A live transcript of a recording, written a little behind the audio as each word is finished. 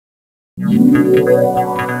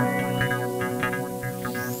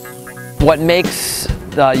What makes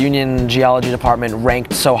the Union Geology Department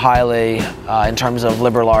ranked so highly in terms of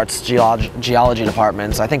liberal arts geology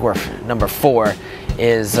departments, I think we're number 4,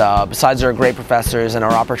 is besides our great professors and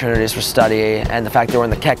our opportunities for study and the fact that we're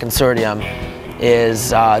in the Keck Consortium, is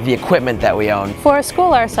the equipment that we own. For a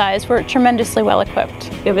school our size, we're tremendously well equipped.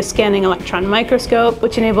 We have a scanning electron microscope,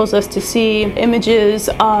 which enables us to see images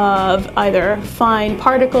of either fine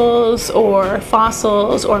particles or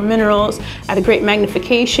fossils or minerals at a great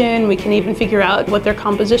magnification. We can even figure out what their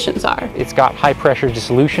compositions are. It's got high pressure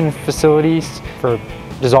dissolution facilities for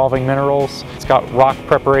dissolving minerals. It's got rock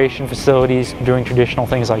preparation facilities doing traditional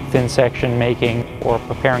things like thin section making or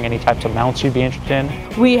preparing any types of mounts you'd be interested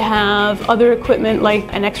in. We have other equipment like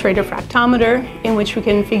an X-ray diffractometer in which we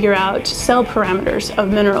can figure out cell parameters of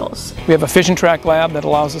minerals. We have a fission track lab that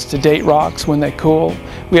allows us to date rocks when they cool.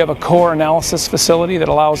 We have a core analysis facility that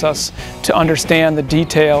allows us to understand the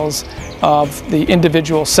details of the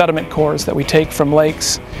individual sediment cores that we take from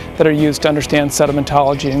lakes that are used to understand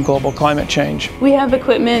sedimentology and global climate change. We have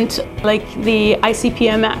equipment like the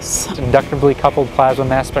ICP-MS, Inductively coupled plasma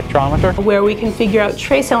mass spectrometer, where we can figure out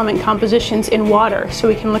trace element compositions in water, so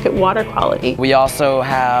we can look at water quality. We also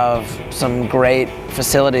have some great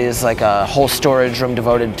facilities like a whole storage room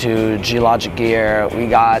devoted to geologic gear. We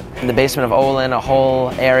got in the basement of Olin a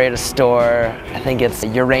whole area to store, I think it's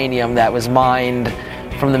uranium that was mined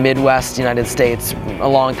from the Midwest United States a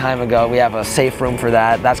long time ago. We have a safe room for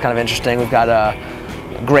that. That's kind of interesting. We've got a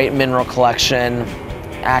great mineral collection,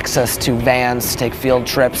 access to vans to take field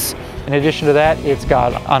trips. In addition to that, it's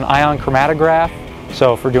got an ion chromatograph,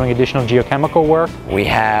 so for doing additional geochemical work. We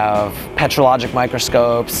have petrologic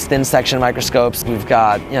microscopes, thin section microscopes. We've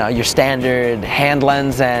got, your standard hand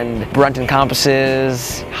lens and Brunton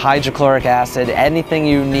compasses, hydrochloric acid, anything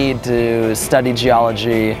you need to study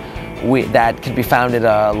geology that could be found at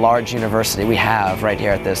a large university we have right here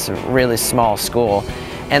at this really small school.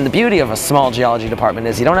 And the beauty of a small geology department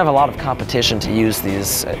is you don't have a lot of competition to use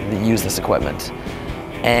this equipment.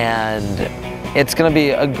 And it's going to be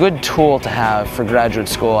a good tool to have for graduate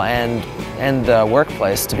school and the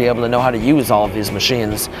workplace to be able to know how to use all of these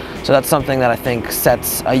machines. So that's something that I think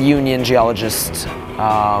sets a union geologist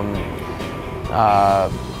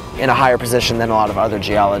in a higher position than a lot of other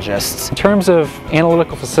geologists. In terms of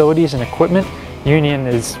analytical facilities and equipment, Union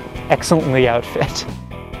is excellently outfit.